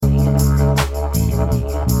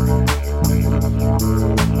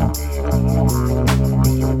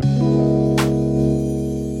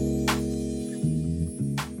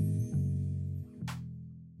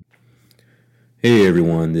Hey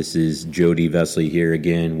everyone, this is Jody Vesley here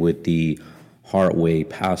again with the Heartway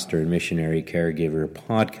Pastor and Missionary Caregiver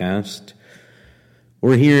podcast.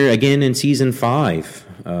 We're here again in season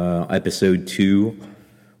 5, episode 2.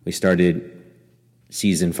 We started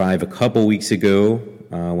season 5 a couple weeks ago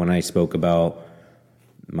when I spoke about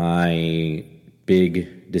my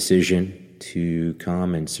big decision to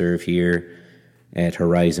come and serve here at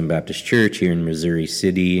Horizon Baptist Church here in Missouri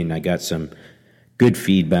City, and I got some good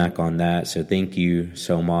feedback on that, so thank you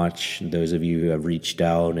so much, those of you who have reached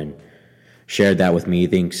out and shared that with me.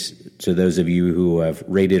 Thanks to those of you who have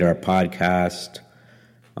rated our podcast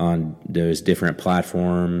on those different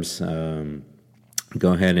platforms. Go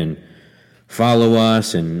ahead and follow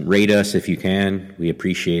us and rate us if you can. We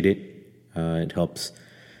appreciate it. It helps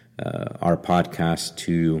our podcast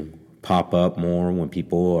to pop up more when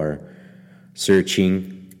people are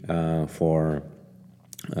searching for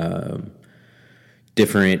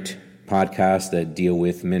different podcasts that deal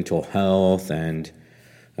with mental health and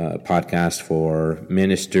podcasts for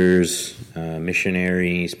ministers,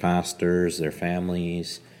 missionaries, pastors, their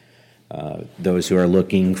families, those who are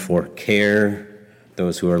looking for care,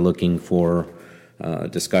 those who are looking for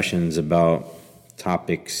discussions about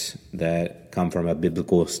topics that come from a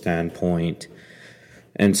biblical standpoint.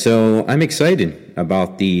 And so I'm excited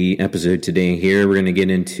about the episode today here. We're going to get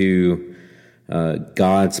into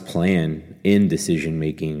God's plan in decision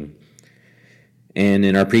making. And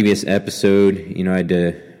in our previous episode, I had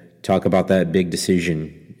to talk about that big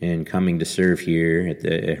decision in coming to serve here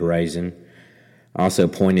at Horizon. I also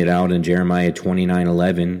pointed out in Jeremiah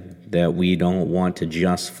 29:11 that we don't want to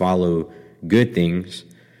just follow good things,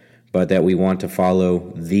 but that we want to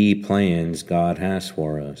follow the plans God has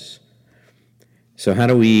for us. So how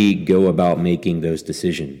do we go about making those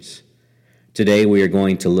decisions? Today we are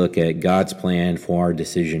going to look at God's plan for our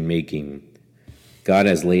decision making. God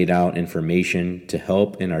has laid out information to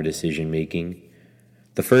help in our decision making.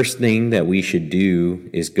 The first thing that we should do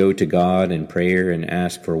is go to God in prayer and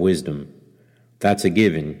ask for wisdom. That's a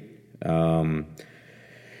given, but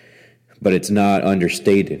it's not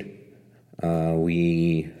understated.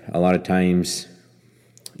 We a lot of times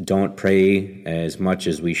don't pray as much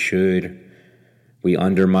as we should. We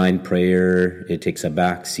undermine prayer. It takes a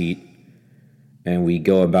back seat. And we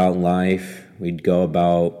go about life, we'd go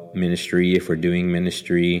about ministry if we're doing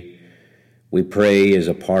ministry. We pray as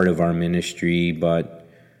a part of our ministry, but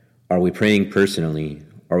are we praying personally?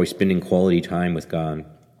 Are we spending quality time with God?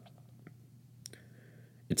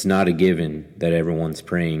 It's not a given that everyone's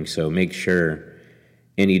praying, so make sure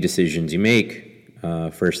any decisions you make,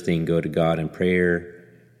 first thing, go to God in prayer,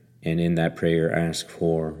 and in that prayer ask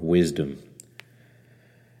for wisdom.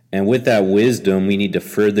 And with that wisdom, we need to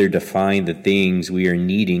further define the things we are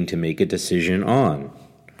needing to make a decision on,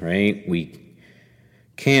 right? We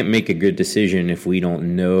can't make a good decision if we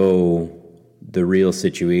don't know the real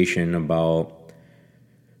situation about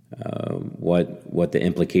what the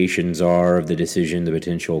implications are of the decision, the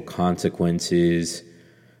potential consequences,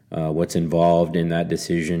 what's involved in that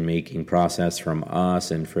decision-making process from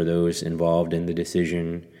us and for those involved in the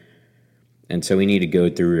decision. And so we need to go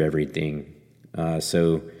through everything.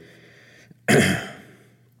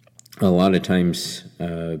 A lot of times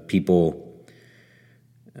people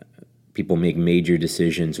make major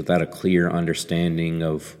decisions without a clear understanding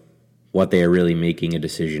of what they are really making a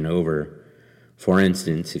decision over. For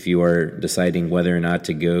instance, if you are deciding whether or not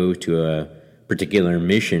to go to a particular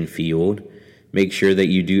mission field, make sure that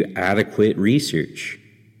you do adequate research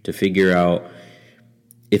to figure out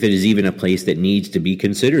if it is even a place that needs to be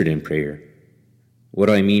considered in prayer. What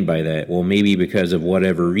do I mean by that? Well, maybe because of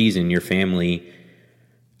whatever reason, your family,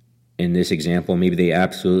 in this example, maybe they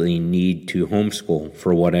absolutely need to homeschool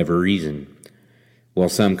for whatever reason. Well,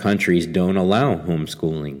 some countries don't allow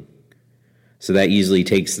homeschooling. So that easily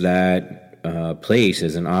takes that place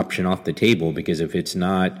as an option off the table, because if it's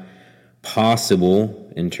not possible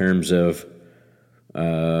in terms of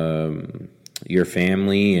your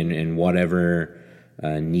family and whatever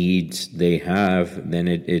needs they have, then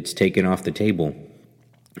it's taken off the table.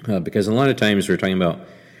 Because a lot of times we're talking about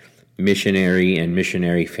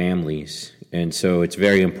missionary families, and so it's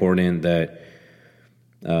very important that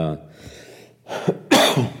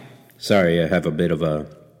sorry, I have a bit of a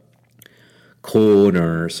cold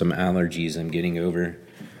or some allergies I'm getting over.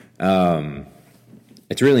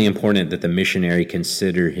 It's really important that the missionary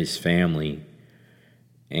consider his family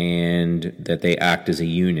and that they act as a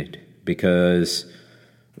unit, because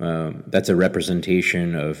that's a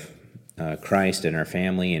representation of Christ and our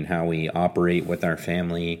family and how we operate with our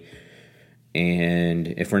family. And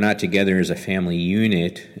if we're not together as a family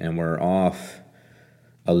unit and we're off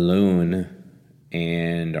alone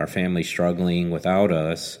and our family struggling without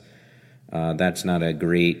us, that's not a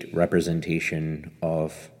great representation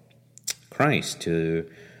of Christ to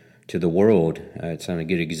the world. It's not a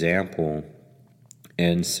good example.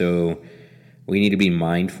 And so we need to be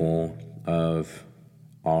mindful of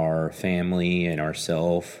our family and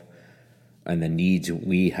ourself and the needs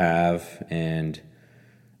we have, and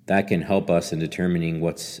that can help us in determining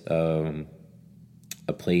what's a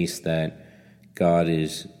place that God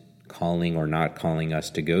is calling or not calling us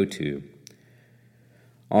to go to.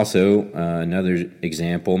 Also, another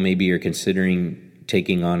example, maybe you're considering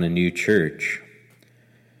taking on a new church,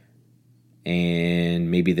 and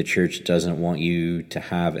maybe the church doesn't want you to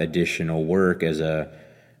have additional work as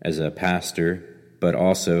a pastor, but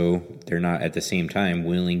also they're not at the same time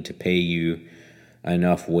willing to pay you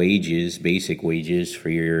enough wages, basic wages, for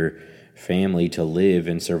your family to live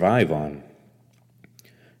and survive on.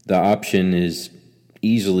 The option is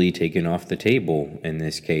easily taken off the table in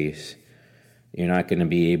this case. You're not going to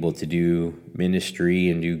be able to do ministry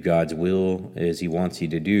and do God's will as He wants you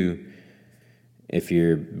to do if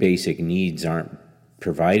your basic needs aren't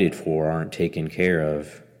provided for, aren't taken care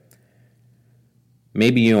of.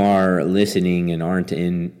 Maybe you are listening and aren't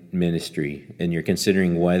in ministry, and you're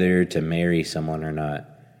considering whether to marry someone or not.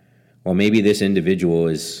 Well, maybe this individual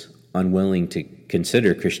is unwilling to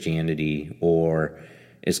consider Christianity, or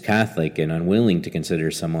is Catholic and unwilling to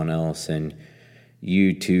consider someone else, and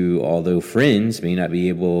you two, although friends, may not be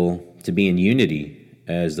able to be in unity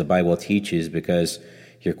as the Bible teaches because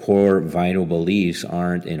your core vital beliefs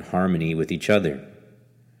aren't in harmony with each other.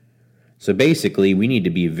 So basically, we need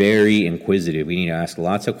to be very inquisitive. We need to ask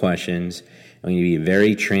lots of questions, and we need to be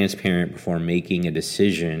very transparent before making a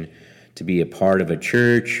decision to be a part of a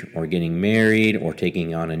church or getting married or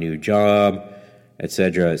taking on a new job,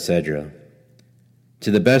 etc., etc.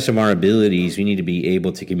 To the best of our abilities, we need to be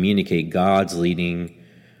able to communicate God's leading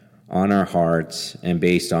on our hearts and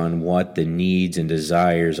based on what the needs and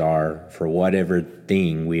desires are for whatever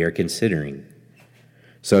thing we are considering.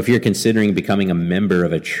 So if you're considering becoming a member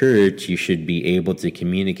of a church, you should be able to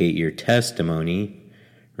communicate your testimony,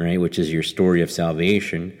 right, which is your story of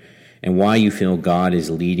salvation, and why you feel God is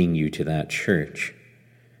leading you to that church.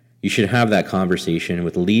 You should have that conversation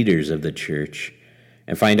with leaders of the church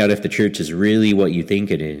and find out if the church is really what you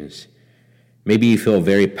think it is. Maybe you feel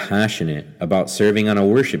very passionate about serving on a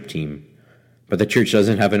worship team, but the church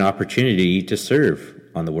doesn't have an opportunity to serve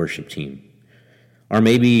on the worship team. Or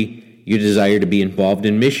maybe you desire to be involved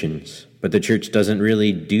in missions, but the church doesn't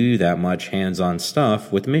really do that much hands-on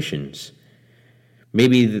stuff with missions.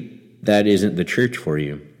 Maybe that isn't the church for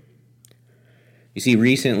you. You see,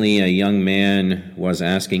 recently a young man was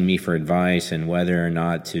asking me for advice on whether or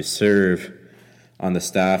not to serve on the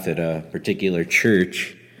staff at a particular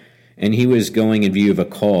church, and he was going in view of a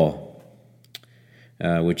call,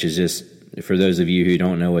 which is just, for those of you who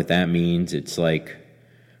don't know what that means, it's like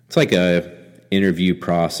a interview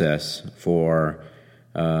process for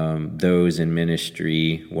those in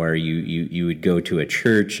ministry where you would go to a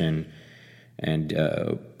church and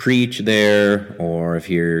preach there, or if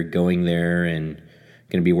you're going there and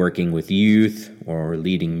going to be working with youth or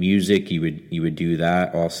leading music, you would do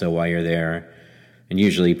that also while you're there. And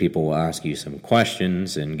usually people will ask you some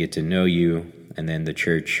questions and get to know you, and then the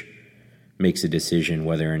church makes a decision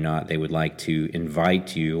whether or not they would like to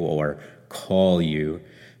invite you or call you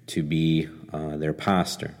to be their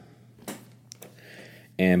pastor.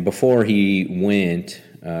 And before he went,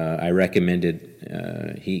 I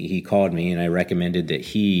recommended, he called me, and I recommended that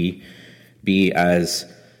he be as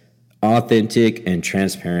authentic and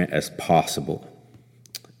transparent as possible,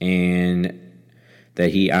 and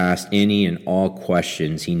that he asked any and all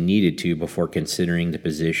questions he needed to before considering the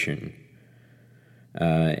position.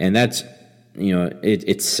 And that's,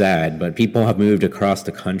 it's sad, but people have moved across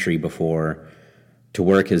the country before to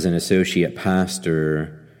work as an associate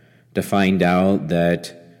pastor to find out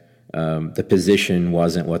that the position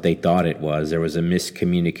wasn't what they thought it was. There was a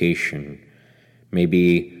miscommunication.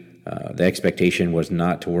 Maybe the expectation was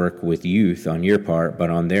not to work with youth on your part, but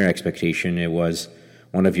on their expectation, it was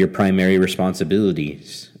one of your primary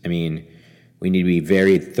responsibilities. I mean, we need to be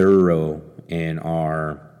very thorough in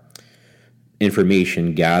our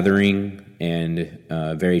information gathering and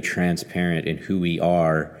very transparent in who we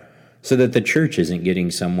are, so that the church isn't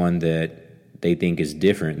getting someone that they think is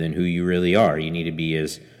different than who you really are. You need to be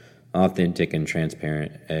as authentic and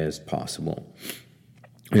transparent as possible.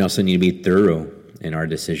 We also need to be thorough in our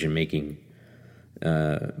decision making.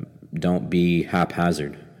 Don't be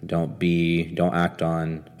haphazard. Don't act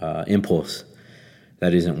on impulse.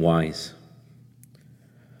 That isn't wise.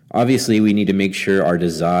 Obviously, we need to make sure our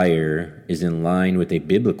desire is in line with a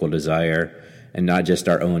biblical desire and not just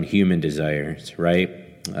our own human desires, right?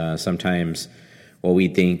 Sometimes what we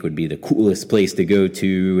think would be the coolest place to go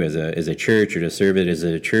to as a church, or to serve it as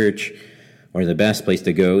a church, or the best place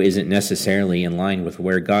to go, isn't necessarily in line with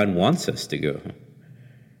where God wants us to go.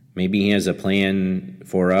 Maybe he has a plan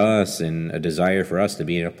for us and a desire for us to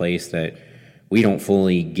be in a place that we don't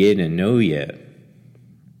fully get and know yet.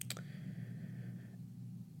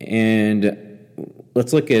 And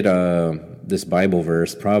let's look at this Bible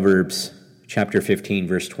verse, Proverbs chapter 15,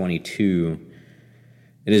 verse 22.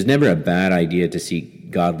 It is never a bad idea to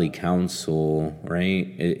seek godly counsel,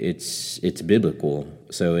 right? It's biblical.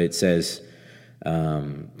 So it says,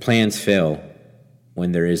 plans fail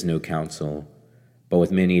when there is no counsel, but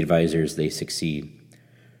with many advisors they succeed.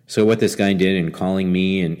 So what this guy did in calling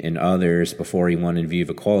me and others before he wanted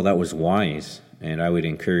Viva Call, that was wise. And I would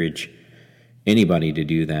encourage anybody to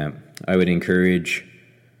do that. I would encourage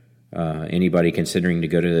anybody considering to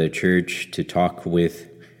go to the church to talk with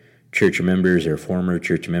church members or former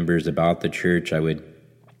church members about the church. I would,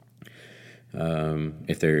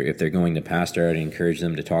 if they're going to pastor, I'd encourage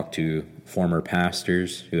them to talk to former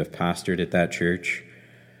pastors who have pastored at that church.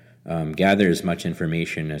 Gather as much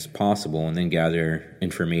information as possible, and then gather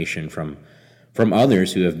information from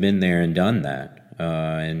others who have been there and done that.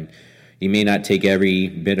 And you may not take every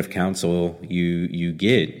bit of counsel you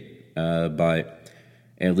get, but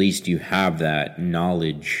at least you have that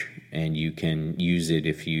knowledge, and you can use it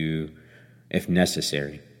if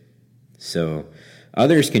necessary. So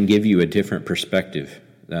others can give you a different perspective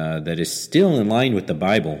that is still in line with the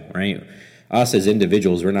Bible, right? Us as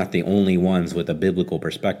individuals, we're not the only ones with a biblical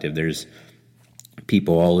perspective. There's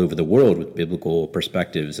people all over the world with biblical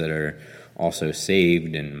perspectives that are also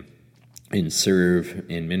saved and serve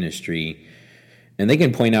in ministry. And they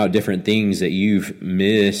can point out different things that you've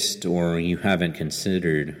missed or you haven't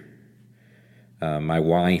considered. My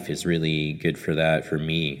wife is really good for that for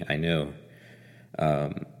me, I know.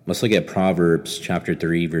 Let's look at Proverbs chapter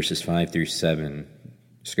 3, verses 5 through 7.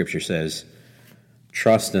 Scripture says,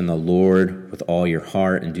 "Trust in the Lord with all your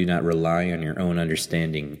heart and do not rely on your own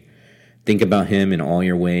understanding. Think about him in all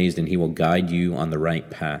your ways, and he will guide you on the right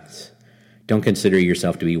paths. Don't consider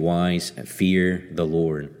yourself to be wise. Fear the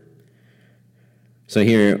Lord." So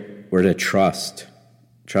here we're to trust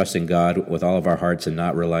in God with all of our hearts and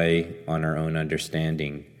not rely on our own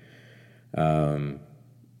understanding. And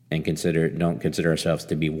don't consider ourselves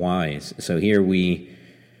to be wise. So here we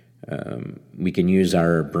can use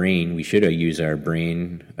our brain. We should use our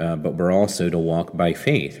brain, but we're also to walk by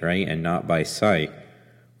faith, right, and not by sight.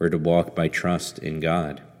 We're to walk by trust in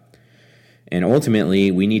God. And ultimately,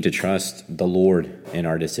 we need to trust the Lord in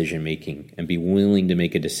our decision making and be willing to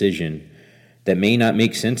make a decision that may not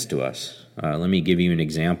make sense to us. Let me give you an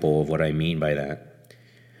example of what I mean by that.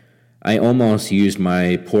 I almost used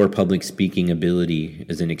my poor public speaking ability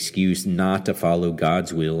as an excuse not to follow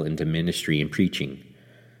God's will into ministry and preaching.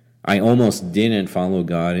 I almost didn't follow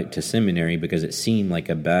God to seminary because it seemed like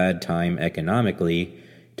a bad time economically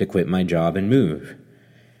to quit my job and move.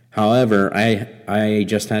 However, I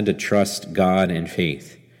just had to trust God and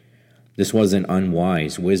faith. This wasn't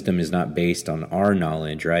unwise. Wisdom is not based on our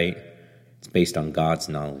knowledge, right? It's based on God's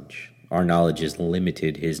knowledge. Our knowledge is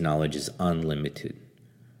limited. His knowledge is unlimited.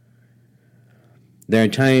 There are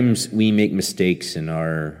times we make mistakes in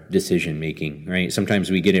our decision making, right? Sometimes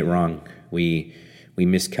we get it wrong. We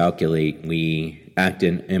miscalculate. We act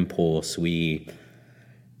in impulse. We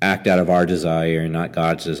act out of our desire and not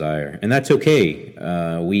God's desire. And that's okay.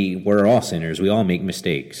 We're all sinners. We all make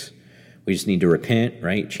mistakes. We just need to repent,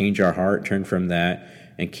 right? Change our heart, turn from that,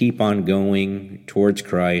 and keep on going towards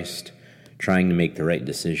Christ, trying to make the right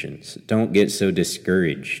decisions. Don't get so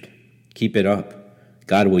discouraged. Keep it up.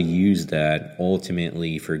 God will use that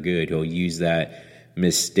ultimately for good. He'll use that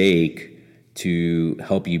mistake to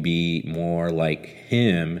help you be more like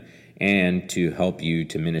him and to help you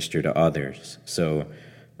to minister to others. So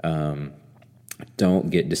don't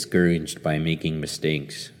get discouraged by making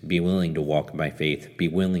mistakes. Be willing to walk by faith. Be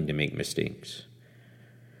willing to make mistakes.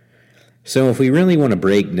 So if we really want to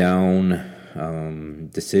break down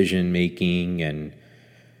decision making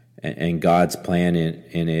and God's plan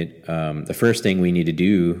in it, the first thing we need to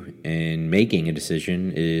do in making a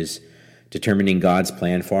decision is determining God's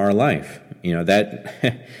plan for our life. You know,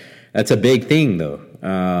 that's a big thing though.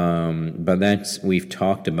 But we've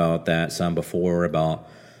talked about that some before, about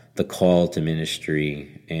the call to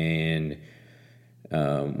ministry, and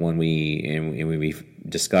when we've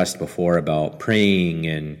discussed before about praying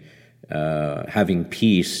and having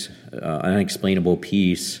peace, unexplainable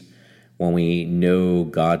peace, when we know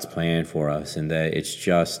God's plan for us, and that it's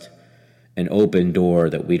just an open door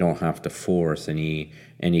that we don't have to force, and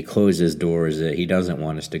he closes doors that he doesn't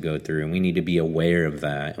want us to go through, and we need to be aware of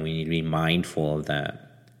that, and we need to be mindful of that.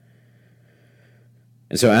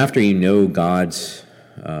 And so after you know God's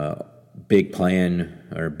big plan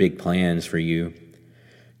or big plans for you,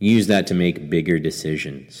 use that to make bigger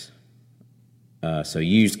decisions. So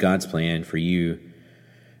use God's plan for you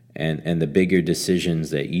and the bigger decisions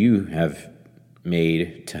that you have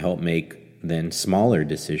made to help make then smaller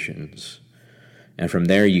decisions. And from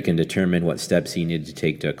there, you can determine what steps you need to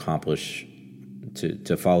take to accomplish,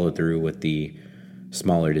 to follow through with the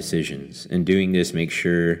smaller decisions. In doing this, make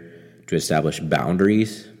sure to establish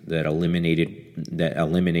boundaries that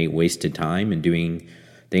eliminate wasted time and doing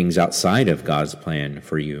things outside of God's plan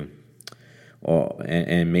for you,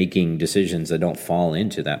 and making decisions that don't fall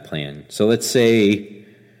into that plan. So let's say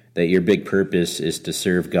that your big purpose is to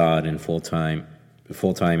serve God in full time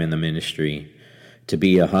in the ministry, to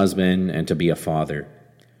be a husband and to be a father.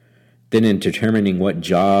 Then in determining what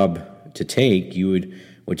job to take,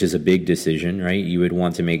 which is a big decision, right? You would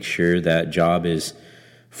want to make sure that job is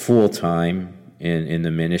full-time in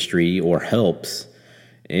the ministry or helps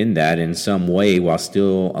in that in some way while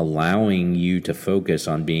still allowing you to focus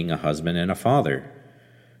on being a husband and a father.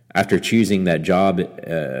 After choosing that job,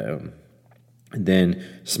 then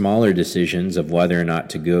smaller decisions of whether or not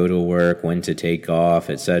to go to work, when to take off,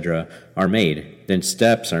 etc. are made. Then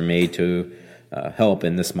steps are made to help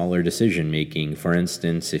in the smaller decision making. For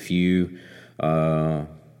instance, if you or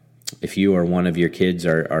one of your kids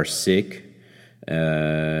are sick,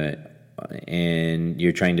 and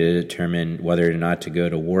you're trying to determine whether or not to go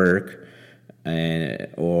to work,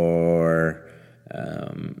 or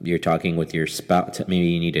you're talking with your spouse, maybe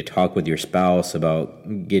you need to talk with your spouse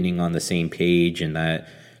about getting on the same page in that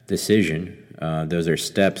decision. Those are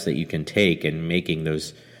steps that you can take in making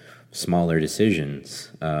those smaller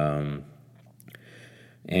decisions. And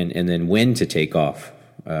then when to take off,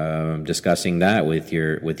 discussing that with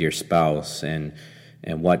your spouse, and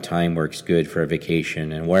what time works good for a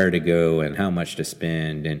vacation, and where to go, and how much to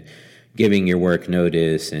spend, and giving your work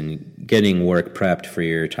notice, and getting work prepped for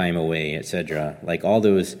your time away, etc. Like all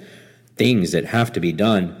those things that have to be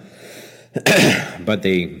done, but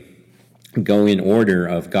they go in order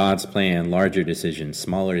of God's plan: larger decisions,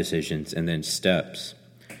 smaller decisions, and then steps.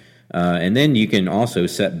 And then you can also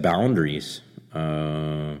set boundaries.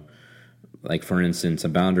 Like for instance, a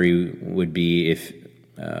boundary would be if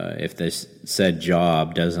this said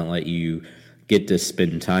job doesn't let you get to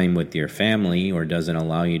spend time with your family, or doesn't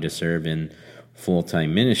allow you to serve in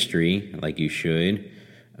full-time ministry like you should,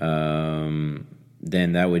 then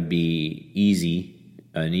that would be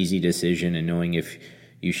an easy decision, and knowing if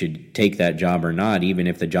you should take that job or not, even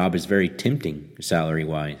if the job is very tempting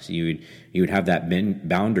salary-wise. You would have that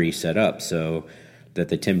boundary set up so that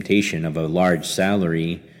the temptation of a large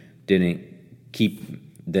salary didn't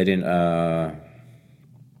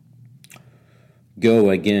go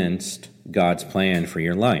against God's plan for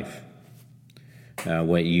your life,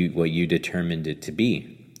 what you determined it to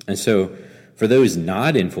be. And so for those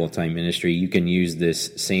not in full-time ministry, you can use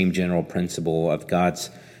this same general principle of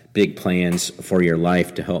God's big plans for your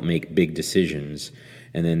life to help make big decisions.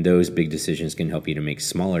 And then those big decisions can help you to make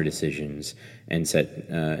smaller decisions and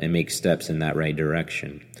make steps in that right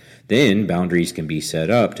direction. Then boundaries can be set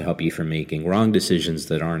up to help you from making wrong decisions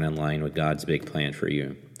that aren't in line with God's big plan for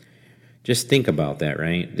you. Just think about that,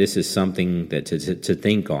 right? This is something that to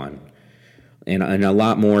think on. And a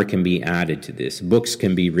lot more can be added to this. Books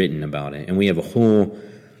can be written about it. And we have a whole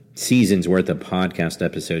season's worth of podcast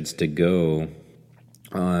episodes to go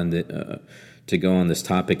on this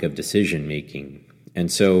topic of decision making.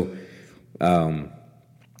 And so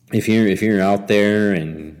if you're out there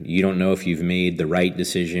and you don't know if you've made the right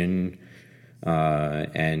decision,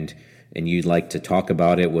 and you'd like to talk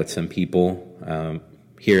about it with some people,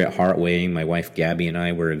 here at Heartway, my wife Gabby and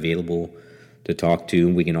I were available to talk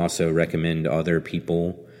to. We can also recommend other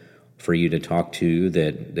people for you to talk to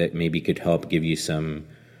that maybe could help give you some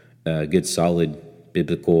good, solid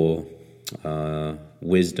biblical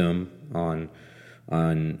wisdom on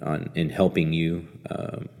in helping you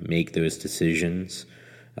make those decisions.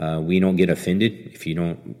 We don't get offended if you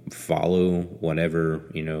don't follow whatever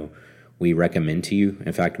we recommend to you.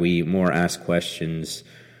 In fact, we more ask questions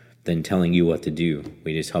than telling you what to do.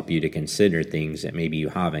 We just help you to consider things that maybe you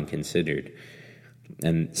haven't considered.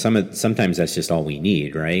 And sometimes that's just all we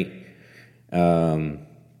need, right?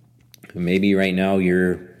 Maybe right now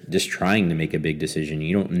you're just trying to make a big decision.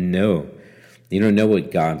 You don't know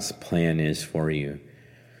what God's plan is for you.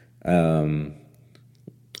 I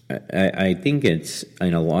think it's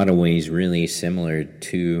in a lot of ways really similar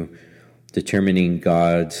to determining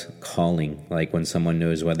God's calling, like when someone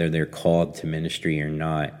knows whether they're called to ministry or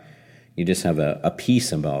not. You just have a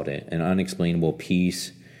peace about it, an unexplainable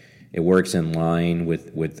peace. It works in line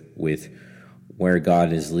with where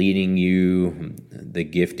God is leading you, the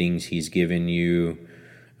giftings He's given you,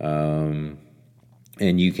 and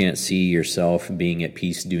you can't see yourself being at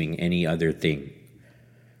peace doing any other thing.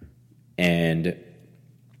 And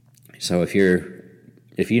so if you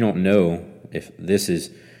don't know if this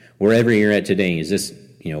is wherever you're at today, is this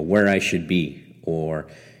where I should be, or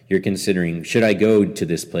you're considering, should I go to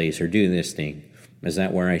this place or do this thing? Is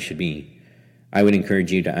that where I should be? I would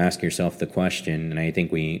encourage you to ask yourself the question, and I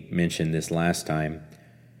think we mentioned this last time.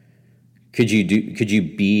 Could you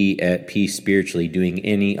be at peace spiritually doing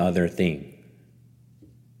any other thing?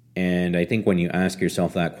 And I think when you ask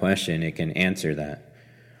yourself that question, it can answer that.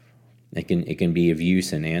 It can be of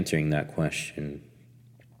use in answering that question.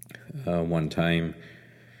 One time,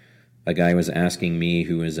 a guy was asking me,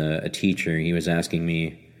 who was a teacher, he was asking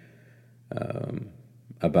me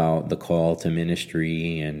about the call to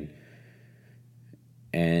ministry, and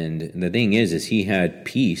the thing is he had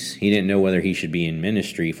peace. He didn't know whether he should be in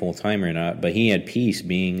ministry full time or not, but he had peace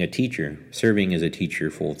being a teacher, serving as a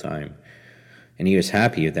teacher full time, and he was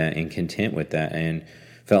happy with that and content with that, and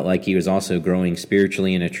felt like he was also growing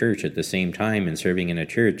spiritually in a church at the same time and serving in a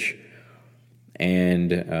church.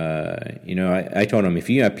 And I told him, if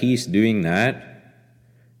you have peace doing that,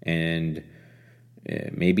 and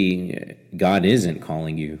maybe God isn't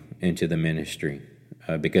calling you into the ministry,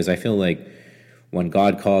 because I feel like when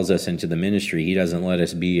God calls us into the ministry, He doesn't let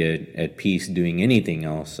us be at peace doing anything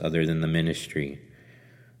else other than the ministry,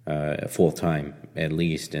 full time at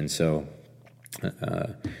least. And so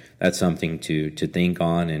that's something to think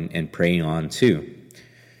on and pray on too.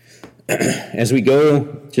 As we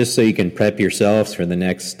go, just so you can prep yourselves for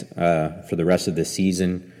the rest of the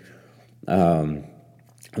season,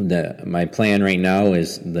 my plan right now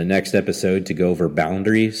is the next episode to go over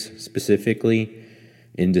boundaries, specifically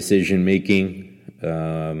in decision making,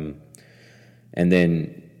 and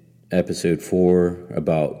then episode 4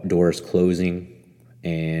 about doors closing,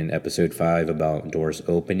 and episode 5 about doors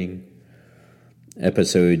opening,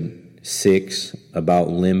 episode 6 about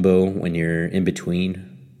limbo, when you're in between,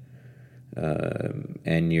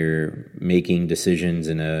 and you're making decisions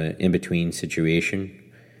in a in-between situation.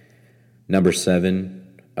 Number 7,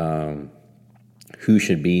 who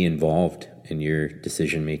should be involved in your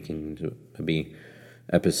decision making, to be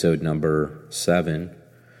episode number 7,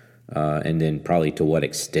 and then probably to what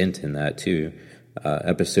extent in that too.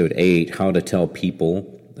 Episode 8, how to tell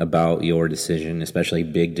people about your decision, especially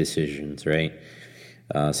big decisions, right?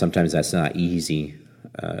 Sometimes that's not easy,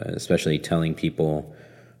 especially telling people,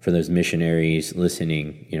 for those missionaries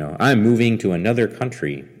listening, I'm moving to another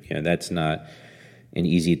country. That's not an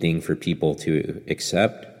easy thing for people to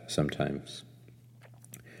accept sometimes.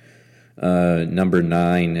 Number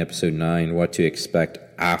 9, episode 9, what to expect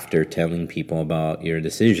after telling people about your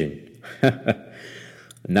decision.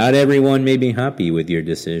 Not everyone may be happy with your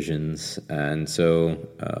decisions, and so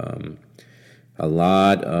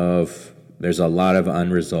there's a lot of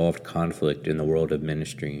unresolved conflict in the world of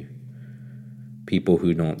ministry. People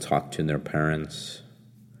who don't talk to their parents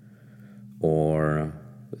or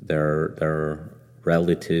their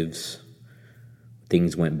relatives,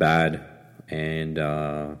 things went bad, and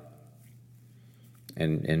a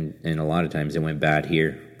lot of times it went bad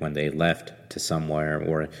here when they left to somewhere,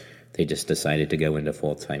 or they just decided to go into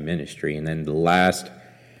full-time ministry. And then the last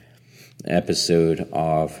episode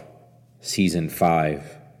of season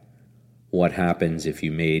 5, what happens if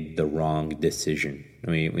you made the wrong decision?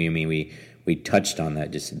 We touched on that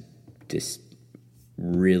just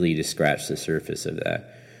really to scratch the surface of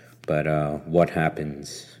that. But what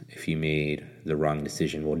happens if you made the wrong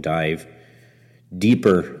decision? We'll dive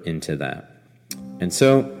deeper into that. And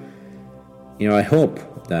so, I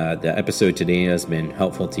hope that the episode today has been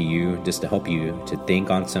helpful to you, just to help you to think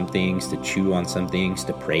on some things, to chew on some things,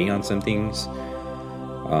 to pray on some things.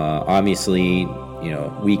 Obviously,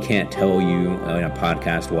 we can't tell you in a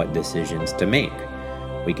podcast what decisions to make.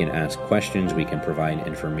 We can ask questions, we can provide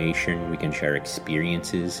information, we can share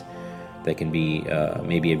experiences that can be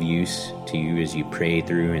maybe of use to you as you pray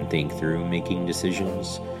through and think through making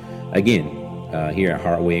decisions. Again, here at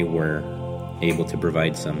Heartway, we're able to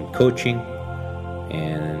provide some coaching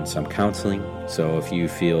and some counseling. So if you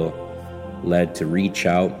feel led to reach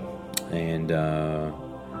out and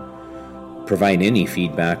provide any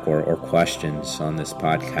feedback or questions on this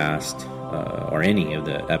podcast or any of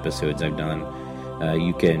the episodes I've done,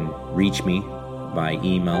 you can reach me by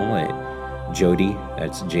email at Jodie,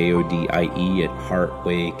 that's Jodie,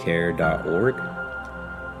 @heartwaycare.org.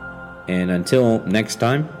 And until next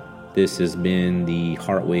time, this has been the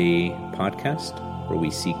Heartway Podcast, where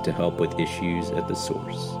we seek to help with issues at the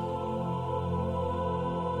source.